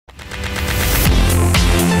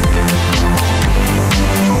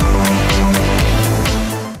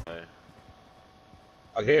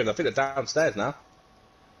can hear him. I think they're downstairs now.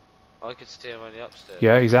 I could see him on the upstairs.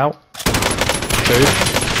 Yeah, he's out. 2.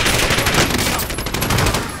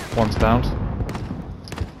 One's downed.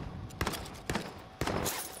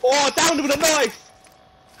 Oh, downed him with a knife!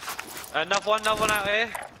 Another one out here.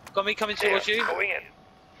 Got me coming towards you. Going in.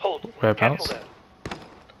 Hold. Whereabouts?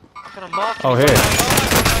 Kind of mark. Oh, here.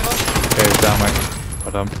 Okay, he's down, mate.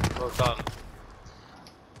 Well done. Well done.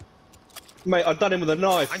 Mate, I've done him with a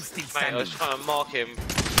knife. I'm still Mate, I standing. was trying to mark him.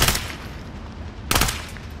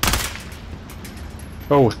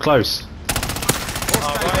 Oh, close.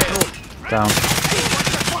 Oh, right. Down.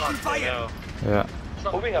 Yeah. Yeah.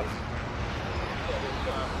 Moving up.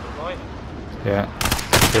 Right. Yeah.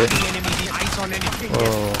 Hit. Enemy, eyes on enemy.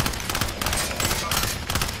 Oh.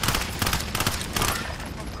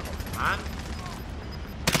 Man.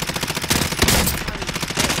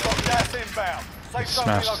 Got gas inbound. Safe zone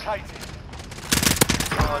Smashed. relocated.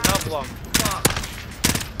 Oh, another one. Fuck.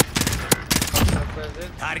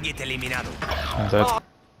 Target eliminado. I'm dead.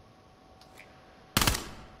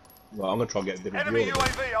 Well, I'm gonna try and get a different Enemy view.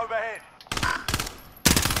 UAV overhead.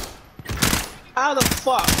 How the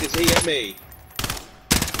fuck is he at me?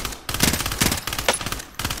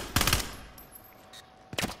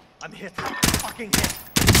 I'm hit. Fucking hit.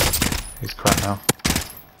 He's cracked now.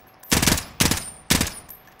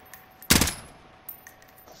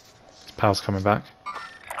 His pal's coming back.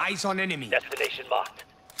 Eyes on enemy. Destination marked.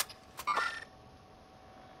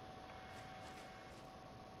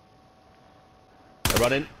 They're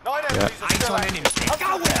running. 9 Yeah. enemies are Eyes still on active. enemy.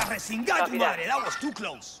 Cago en la resingada, Copy that. madre. That was too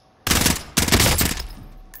close.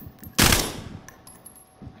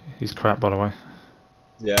 He's cracked, by the way.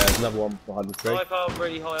 Yeah, there's another one behind the tree. Sniper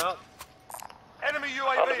really high up. Enemy On the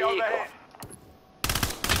UAV vehicle. overhead.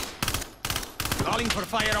 Calling for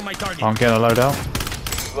fire on my target. I'm getting a load out.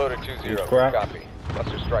 Loader 2-0, Crack. copy.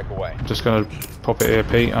 Buster strike away. I'm just gonna pop it here,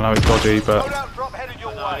 Pete. I know it's dodgy, but Loadout drop headed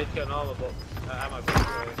your No, I way. need to get an armor box. Ammo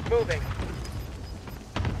box. Moving.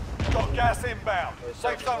 Got gas inbound.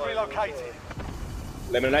 Safe zone relocated.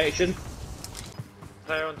 Elimination.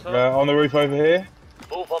 Player on top. On the roof over here.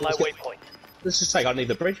 Move on my waypoint. Let's just take underneath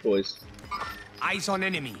the bridge, boys. Eyes on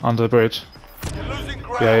enemy. under the bridge. You're losing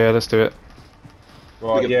ground. Yeah, yeah, let's do it.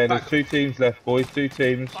 Right, We yeah, get there's back. 2 teams left, boys. 2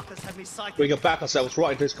 teams. We can back ourselves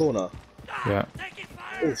right into this corner. Yeah,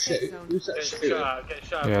 Oh shit, who's that Get shooting? shot, get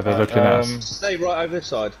shot. yeah, they're looking at us. Stay right over this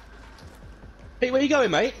side. Pete, where you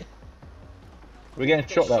going, mate? We're getting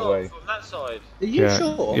shot that way. From that side. Are you Yeah,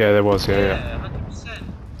 sure? yeah, there was. Yeah, yeah. Yeah, 100%.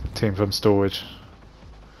 Team from storage.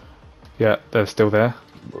 Yeah, they're still there.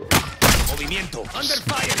 Movimiento. Under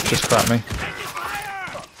fire. Just crap me.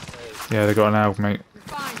 Yeah, they got an AUG, mate.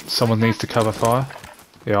 Someone needs to cover fire.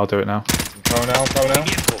 Yeah, I'll do it now. Coming out, coming out.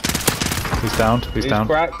 He's downed. He's down.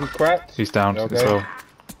 Cracked, he's cracked. He's down Okay. as well.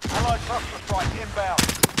 Allied cluster strike inbound.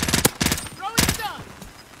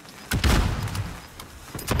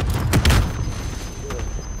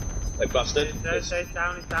 They busted. He's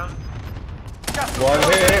down, he's down. One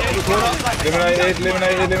here, on the corner. Eliminated,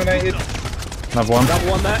 eliminated, eliminated. Another one. Another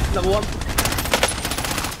one there, another one.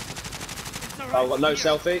 Oh, I've got no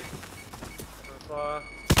selfie. Fire.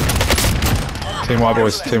 Team white,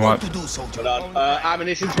 boys. Team white. To do, soldier. Hold on.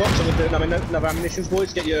 Ammunitions box. I'm gonna do another ammunitions,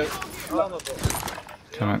 boys. Get your. Armor box.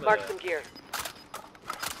 Come on. Mark some gear.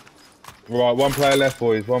 Right, 1 player left,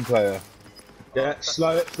 boys. 1 player. Yeah,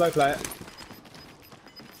 slow play it.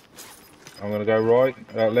 I'm gonna go right,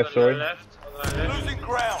 left, sorry. Left. On the left. Losing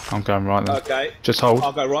ground. I'm going right then. Okay. Just hold.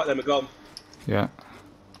 I'll go right then, we're gone. Yeah.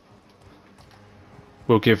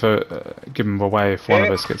 We'll give him away if one of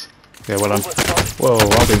Yeah. us gets. Yeah, well done. Whoa,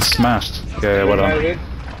 I've been smashed. Yeah, well done. Eliminated.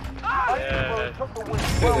 Yeah.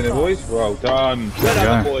 Hitting it, boys. Well done. Well we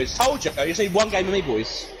done, go. boys. Told you, you just need one game of me,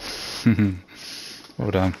 boys. Well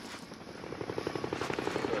done.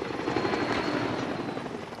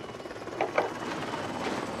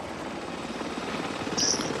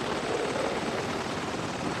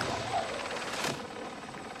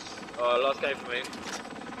 Oh, last game for me.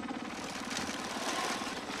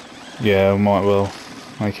 Yeah, we might well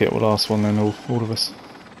make it last one then, all of us.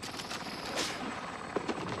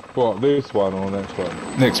 What, this one or next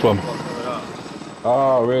one? Next one. Coming up.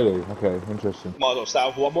 Oh, really? Okay, interesting. Might as well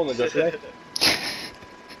start for one more than just today.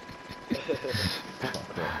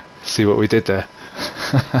 See what we did there.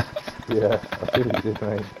 Yeah, I see what you did,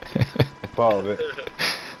 mate. Part of it.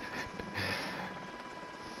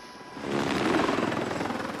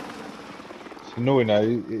 It's annoying though,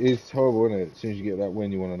 it is horrible, isn't it? As soon as you get that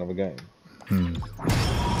win, you want another game.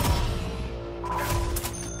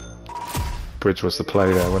 Bridge was the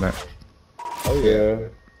play there, wasn't it? Oh, yeah.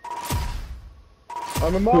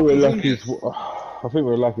 I'm a Who we're market lucky as I think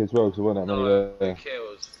we're lucky as well because there weren't that many No, there.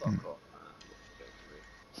 kills. Fuck off.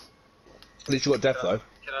 At least you got death though.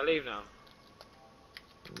 Can I leave now?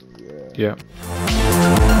 Yeah.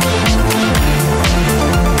 Yeah.